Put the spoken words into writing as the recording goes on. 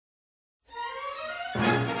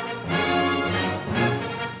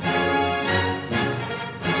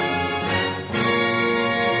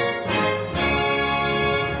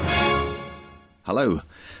Hello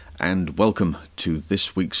and welcome to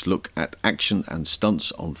this week's look at action and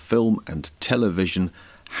stunts on film and television.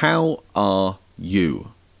 How are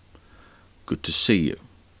you? Good to see you.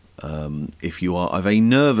 If you are of a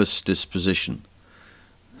nervous disposition,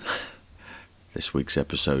 this week's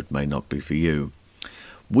episode may not be for you.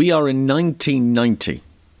 We are in 1990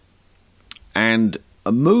 and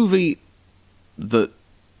a movie that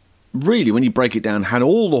really, when you break it down, had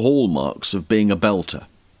all the hallmarks of being a belter.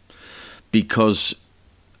 Because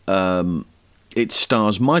it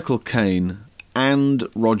stars Michael Caine and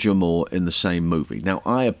Roger Moore in the same movie. Now,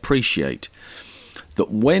 I appreciate that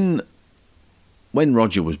when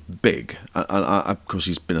Roger was big, and of course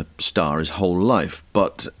he's been a star his whole life,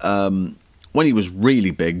 but when he was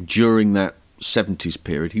really big during that 70s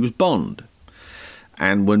period, he was Bond.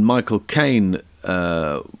 And when Michael Caine,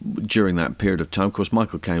 during that period of time, of course,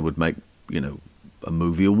 Michael Caine would make, a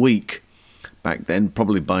movie a week. Back then,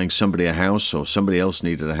 probably buying somebody a house or somebody else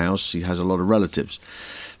needed a house. He has a lot of relatives.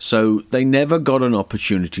 So they never got an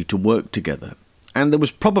opportunity to work together. And there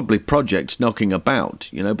was probably projects knocking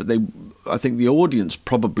about, but I think the audience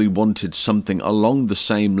probably wanted something along the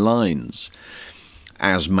same lines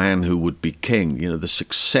as Man Who Would Be King. The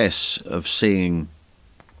success of seeing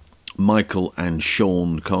Michael and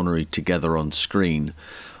Sean Connery together on screen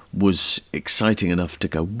was exciting enough to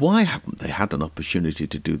go, why haven't they had an opportunity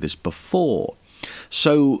to do this before?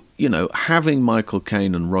 So, having Michael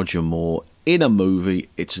Caine and Roger Moore in a movie,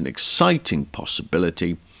 it's an exciting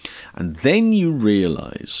possibility. And then you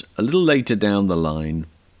realise, a little later down the line,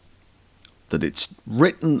 that it's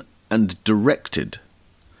written and directed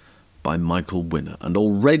by Michael Winner. And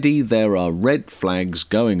already there are red flags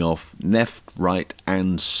going off left, right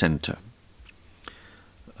and centre.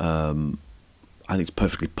 I think it's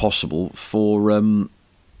perfectly possible for, in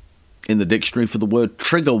the dictionary, for the word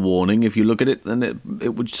trigger warning, if you look at it, then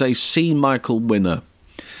it would say, see Michael Winner.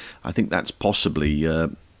 I think that's possibly a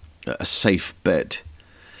safe bet.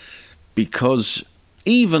 Because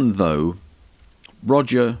even though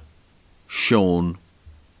Roger, Sean,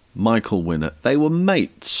 Michael Winner, they were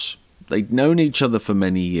mates, they'd known each other for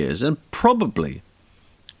many years, and probably,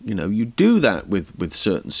 you do that with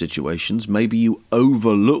certain situations. Maybe you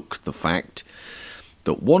overlook the fact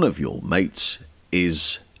that one of your mates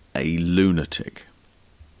is a lunatic.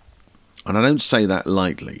 And I don't say that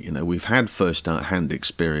lightly. We've had first-hand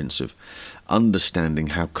experience of understanding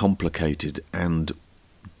how complicated and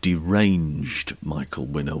deranged Michael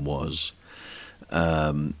Winner was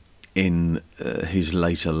in his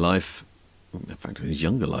later life. In fact, in his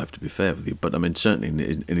younger life, to be fair with you. But, certainly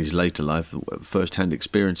in his later life, first-hand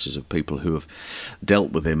experiences of people who have dealt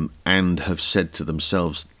with him and have said to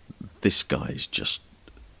themselves, this guy's just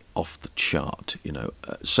off the chart,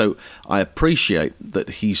 So I appreciate that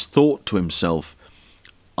he's thought to himself,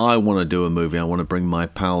 I want to do a movie, I want to bring my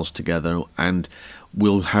pals together and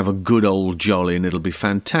we'll have a good old jolly and it'll be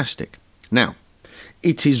fantastic. Now,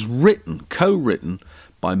 it is co-written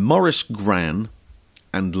by Maurice Gran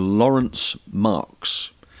and Lawrence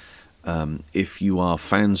Marks. If you are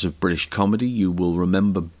fans of British comedy, you will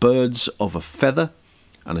remember Birds of a Feather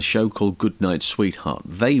and a show called Goodnight Sweetheart.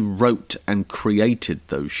 They wrote and created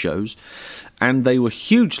those shows, and they were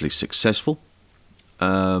hugely successful.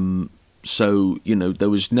 So, there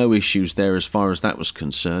was no issues there as far as that was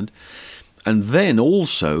concerned. And then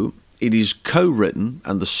also, it is co-written,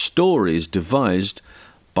 and the story is devised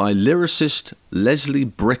by lyricist Leslie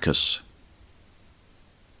Bricusse.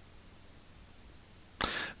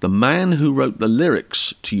 The man who wrote the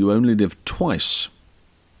lyrics to You Only Live Twice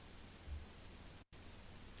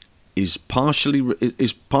is partially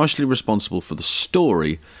responsible for the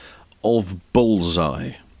story of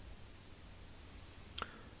Bullseye.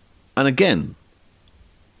 And again,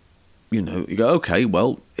 you go, okay,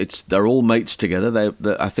 well, they're all mates together.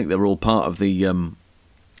 I think they're all part of the.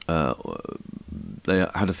 They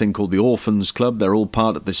had a thing called the Orphans Club. They're all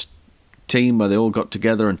part of this team where they all got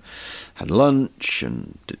together and had lunch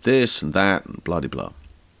and did this and that and blah de blah.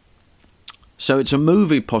 So it's a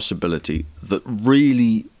movie possibility that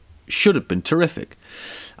really should have been terrific.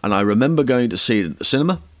 And I remember going to see it at the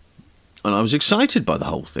cinema, and I was excited by the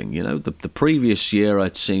whole thing. The previous year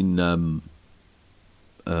I'd seen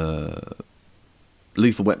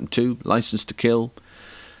Lethal Weapon 2, License to Kill,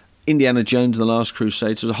 Indiana Jones and the Last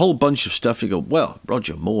Crusade. So there's a whole bunch of stuff. You go, well,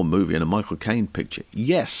 Roger Moore movie and a Michael Caine picture.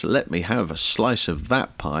 Yes, let me have a slice of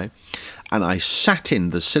that pie. And I sat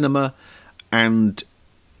in the cinema and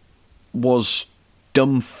was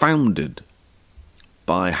dumbfounded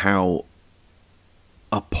by how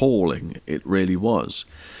appalling it really was,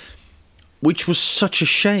 which was such a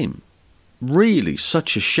shame. Really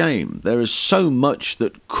such a shame. There is so much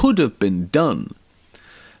that could have been done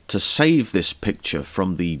to save this picture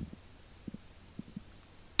from the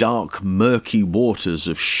dark, murky waters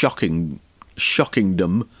of shockingdom.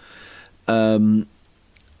 And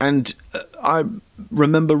I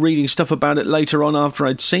remember reading stuff about it later on after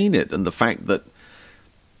I'd seen it, and the fact that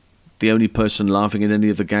the only person laughing at any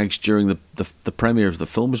of the gags during the premiere of the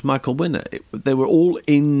film was Michael Winner. They were all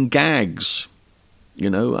in gags, you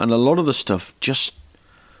know, and a lot of the stuff just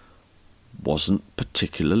wasn't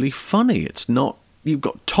particularly funny. It's not. You've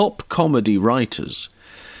got top comedy writers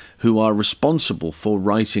who are responsible for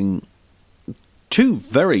writing two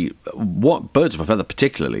very... What Birds of a Feather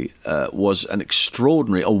particularly was an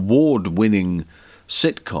extraordinary award-winning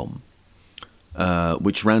sitcom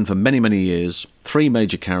which ran for many, many years, 3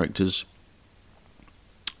 major characters,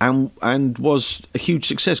 and was a huge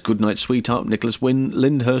success. Goodnight Sweetheart, Nicholas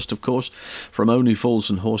Lyndhurst, of course, from Only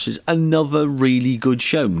Fools and Horses. Another really good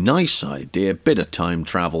show. Nice idea, bit of time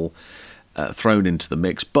travel thrown into the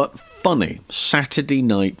mix, but funny. Saturday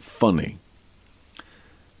night funny.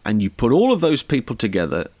 And you put all of those people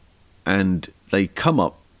together and they come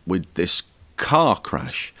up with this car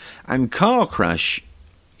crash. And car crash,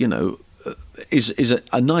 you know, is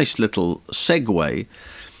a nice little segue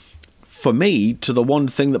for me to the one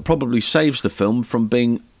thing that probably saves the film from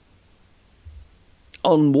being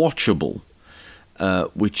unwatchable,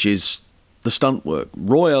 which is the stunt work.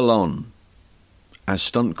 Roy ALON, as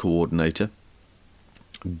stunt coordinator,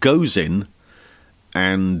 goes in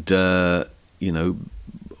and, you know,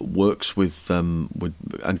 works with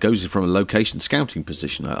and goes in from a location scouting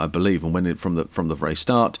position, I believe, and went in from the very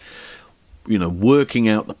start, you know, working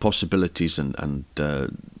out the possibilities, and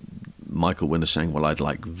Michael Winner saying, well, I'd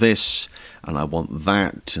like this and I want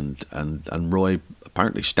that, and Roy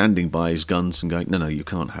apparently standing by his guns and going, no, you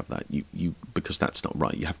can't have that, you because that's not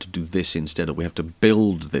right, you have to do this instead, or we have to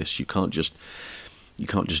build this, you can't just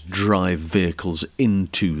drive vehicles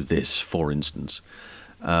into this, for instance.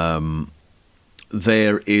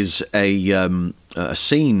 There is a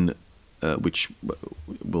scene which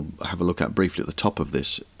we'll have a look at briefly at the top of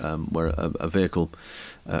this, where a vehicle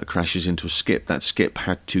crashes into a skip. That skip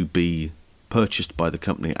had to be purchased by the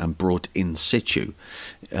company and brought in situ.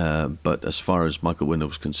 But as far as Michael Winner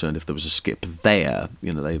was concerned, if there was a skip there,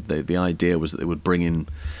 you know, the idea was that they would bring in,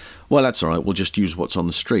 well, that's all right, we'll just use what's on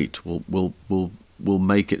the street. We'll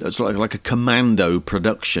make it, it's like a commando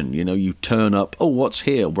production, you know, you turn up, oh, what's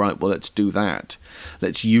here? Right, well, let's do that.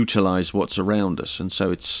 Let's utilise what's around us. And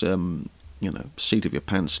so it's, you know, seat of your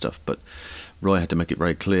pants stuff. But Roy had to make it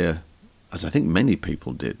very clear, as I think many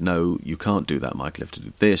people did, no, you can't do that, Michael, you have to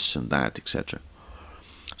do this and that, etc.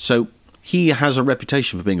 So he has a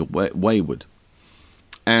reputation for being wayward.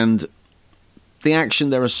 And the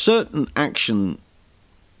action, there are certain action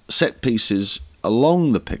set pieces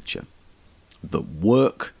along the picture that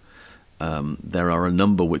work. There are a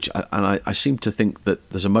number which, and I seem to think that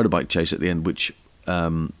there's a motorbike chase at the end which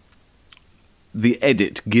the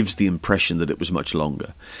edit gives the impression that it was much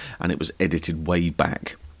longer, and it was edited way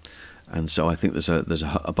back. And so I think there's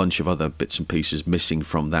a bunch of other bits and pieces missing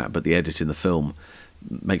from that, but the edit in the film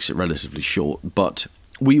makes it relatively short. But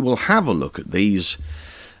we will have a look at these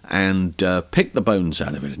and pick the bones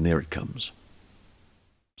out of it, and here it comes.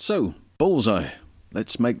 So, Bullseye.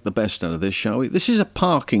 Let's make the best out of this, shall we? This is a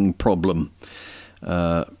parking problem.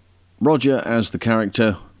 Roger as the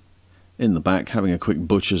character in the back, having a quick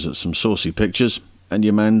butcher's at some saucy pictures, and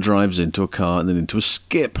your man drives into a car and then into a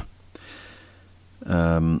skip.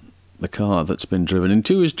 The car that's been driven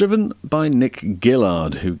into is driven by Nick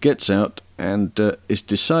Gillard, who gets out and is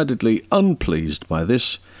decidedly unpleased by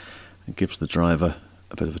this and gives the driver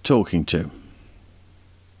a bit of a talking to,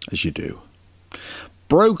 as you do.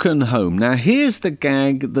 Broken Home. Now, here's the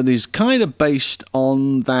gag that is kind of based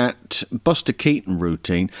on that Buster Keaton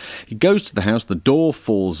routine. He goes to the house, the door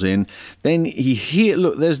falls in, then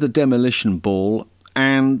look, there's the demolition ball,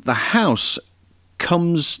 and the house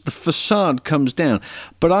the facade comes down.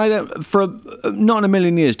 But not in a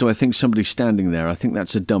million years do I think somebody's standing there. I think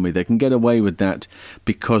that's a dummy. They can get away with that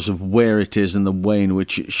because of where it is and the way in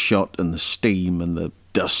which it's shot and the steam and the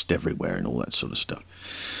dust everywhere and all that sort of stuff.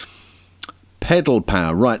 Pedal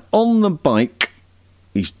power. Right, on the bike,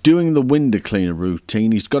 he's doing the window cleaner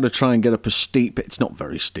routine. He's got to try and get up a steep... It's not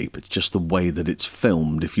very steep, it's just the way that it's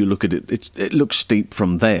filmed. If you look at it, it looks steep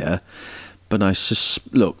from there. But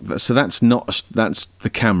look, so that's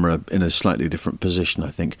the camera in a slightly different position,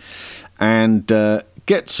 I think. And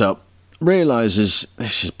gets up, realises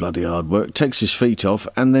this is bloody hard work, takes his feet off,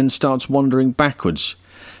 and then starts wandering backwards.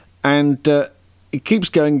 And... he keeps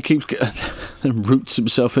going, and roots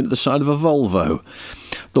himself into the side of a Volvo.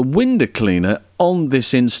 The window cleaner on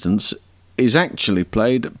this instance is actually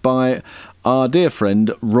played by our dear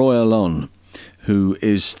friend Roy ALON, who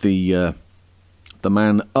is the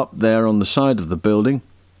man up there on the side of the building.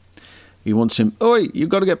 He wants him, "Oi, you've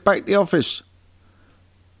got to get back to the office.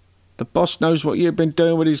 The boss knows what you've been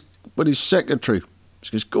doing with his secretary."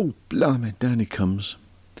 She goes, "Oh, blimey," down he comes.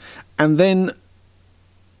 And then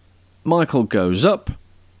Michael goes up,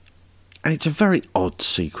 and it's a very odd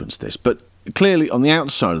sequence, this, but clearly on the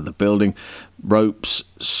outside of the building, ropes,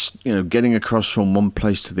 getting across from one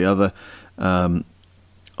place to the other. I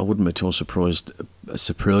wouldn't be at all surprised.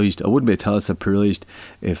 I wouldn't be at all surprised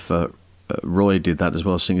if Roy did that as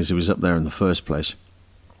well, seeing as he was up there in the first place.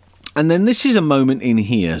 And then this is a moment in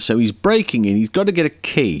here. So he's breaking in. He's got to get a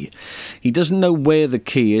key. He doesn't know where the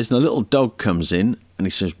key is, and a little dog comes in, and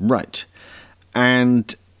he says, "Right."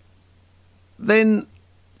 And then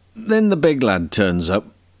the big lad turns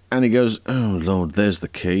up, and he goes, "Oh, Lord, there's the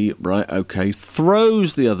key. Right, okay."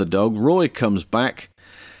 Throws the other dog. Roy comes back,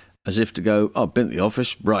 as if to go, "Oh, I've been to the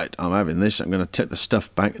office. Right, I'm having this. I'm going to take the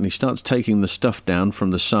stuff back." And he starts taking the stuff down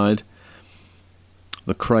from the side,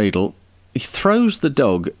 the cradle. He throws the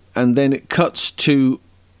dog, and then it cuts to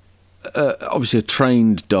obviously a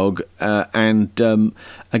trained dog. And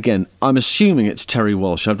again, I'm assuming it's Terry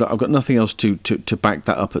Walsh. I've got nothing else to back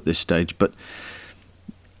that up at this stage.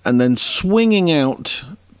 And then swinging out,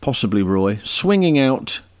 possibly Roy, swinging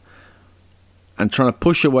out and trying to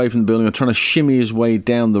push away from the building, or trying to shimmy his way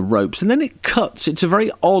down the ropes. And then it cuts. It's a very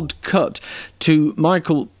odd cut to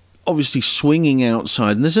Michael obviously swinging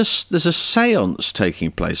outside, and there's a séance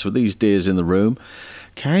taking place with these dears in the room.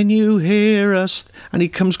 "Can you hear us?" And he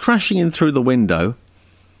comes crashing in through the window,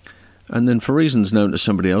 and then, for reasons known to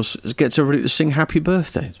somebody else, gets everybody to sing "Happy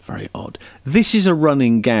Birthday." It's very odd. This is a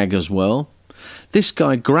running gag as well. This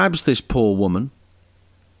guy grabs this poor woman,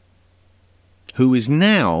 who is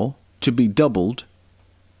now to be doubled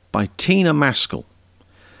by Tina Maskell.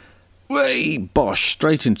 Way, bosh,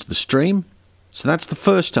 straight into the stream. So that's the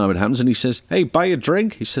first time it happens, and he says, "Hey, buy a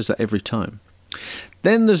drink." He says that every time.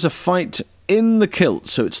 Then there's a fight in the kilt,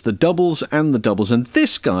 so it's the doubles and the doubles, and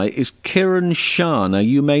this guy is Kieran Shah. Now,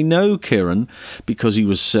 you may know Kieran because he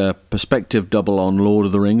was perspective double on Lord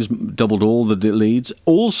of the Rings, doubled all the leads.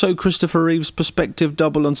 Also Christopher Reeve's perspective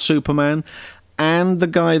double on Superman, and the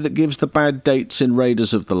guy that gives the bad dates in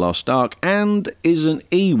Raiders of the Lost Ark, and is an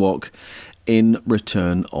Ewok in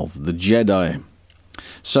Return of the Jedi.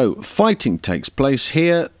 So, fighting takes place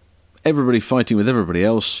here, everybody fighting with everybody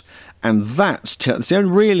else, and that's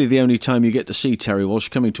really the only time you get to see Terry Walsh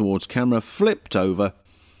coming towards camera, flipped over,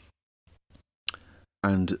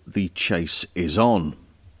 and the chase is on.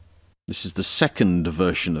 This is the second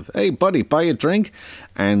version of, "Hey, buddy, buy a drink,"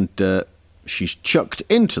 and she's chucked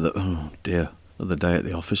into the, oh dear, another day at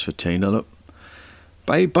the office for Tina, look.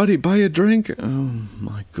 "Hey, buddy, buy a drink." Oh,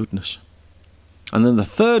 my goodness. And then the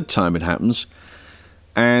third time it happens,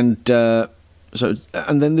 and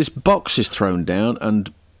then this box is thrown down,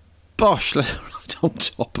 and bosh, right on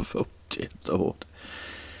top of her. Dear Lord.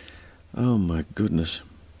 Oh my goodness.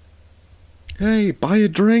 "Hey, buy a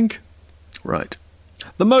drink." Right.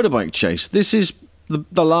 The motorbike chase. This is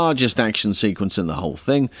the largest action sequence in the whole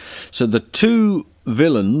thing. So the two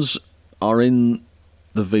villains are in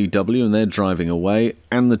the VW, and they're driving away,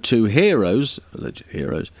 and the two heroes, alleged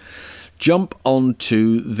heroes, jump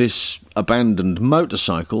onto this abandoned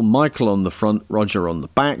motorcycle, Michael on the front, Roger on the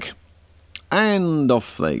back, and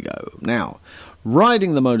off they go. Now,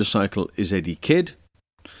 riding the motorcycle is Eddie Kidd.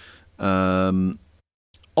 On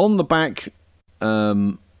the back,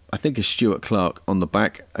 I think is Stuart Clark on the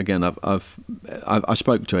back. Again, I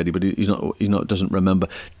spoke to Eddie, but he's not doesn't remember.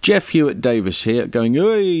 Jeff Hewitt Davis here, going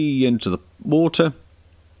into the water.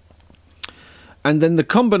 And then the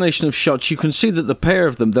combination of shots, you can see that the pair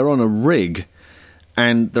of them, they're on a rig,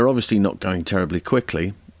 and they're obviously not going terribly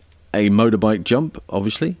quickly. A motorbike jump,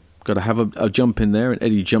 obviously. Got to have a jump in there, and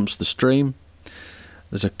Eddie jumps the stream.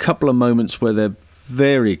 There's a couple of moments where they're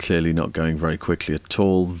very clearly not going very quickly at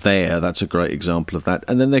all there. That's a great example of that.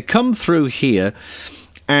 And then they come through here,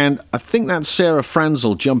 and I think that's Sarah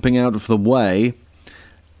Franzel jumping out of the way.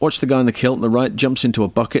 Watch the guy in the kilt on the right, jumps into a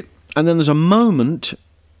bucket. And then there's a moment...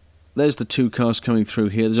 There's the two cars coming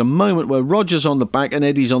through here. There's a moment where Roger's on the back and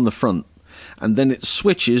Eddie's on the front. And then it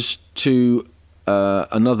switches to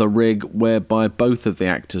another rig whereby both of the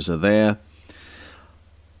actors are there.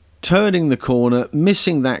 Turning the corner,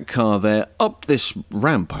 missing that car there, up this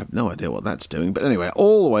ramp. I have no idea what that's doing. But anyway,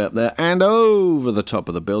 all the way up there and over the top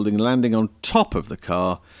of the building, landing on top of the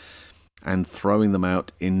car and throwing them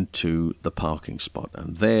out into the parking spot.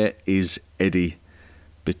 And there is Eddie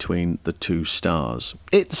between the two stars.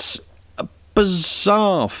 It's a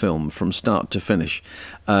bizarre film from start to finish.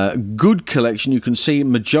 Good collection. You can see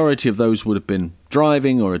majority of those would have been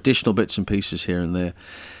driving or additional bits and pieces here and there.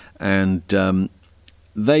 And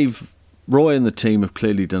Roy and the team have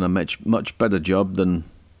clearly done a much better job than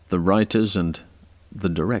the writers and the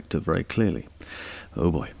director, very clearly.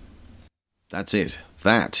 Oh boy. That's it.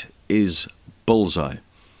 That is Bullseye.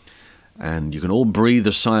 And you can all breathe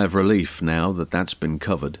a sigh of relief now that that's been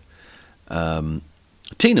covered.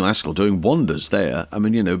 Tina Maskell doing wonders there. I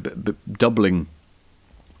mean, you know, doubling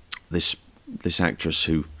this actress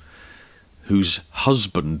whose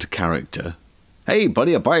husband character, hey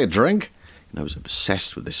buddy, I buy a drink. You know, I was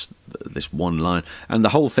obsessed with this one line, and the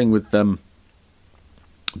whole thing with the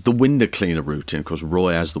window cleaner routine. Of course,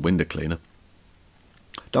 Roy as the window cleaner.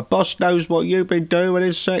 The boss knows what you've been doing with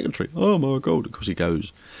his secretary. Oh my God! Of course he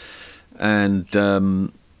goes, and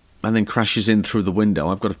then crashes in through the window.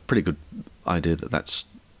 I've got a pretty good idea that that's,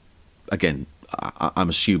 again, I'm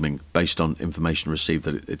assuming based on information received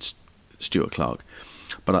that it's Stuart Clark,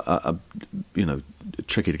 but you know,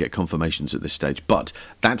 tricky to get confirmations at this stage. But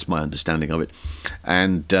that's my understanding of it,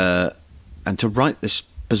 and to write this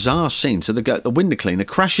bizarre scene. So the window cleaner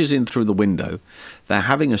crashes in through the window. They're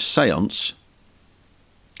having a séance.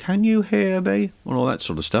 Can you hear me? And all that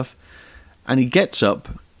sort of stuff. And he gets up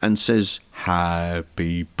and says,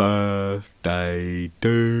 "Happy birthday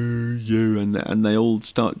to you," and they all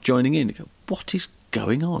start joining in. You go, what is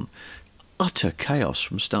going on? Utter chaos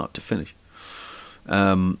from start to finish.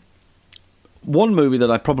 One movie that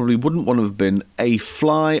I probably wouldn't want to have been a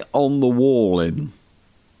fly on the wall in,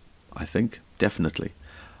 I think, definitely.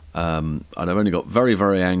 And I've only got very,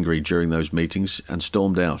 very angry during those meetings and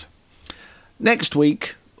stormed out. Next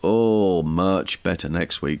week, oh, much better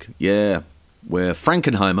next week. Yeah, we're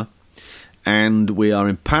Frankenheimer, and we are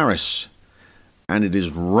in Paris, and it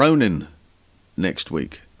is Ronin next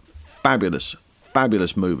week. Fabulous,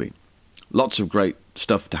 fabulous movie. Lots of great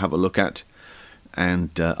stuff to have a look at,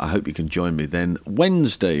 and I hope you can join me then.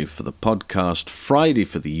 Wednesday for the podcast, Friday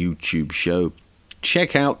for the YouTube show.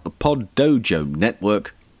 Check out the Pod Dojo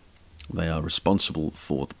Network. They are responsible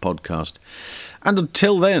for the podcast. And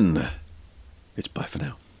until then, it's bye for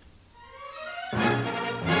now.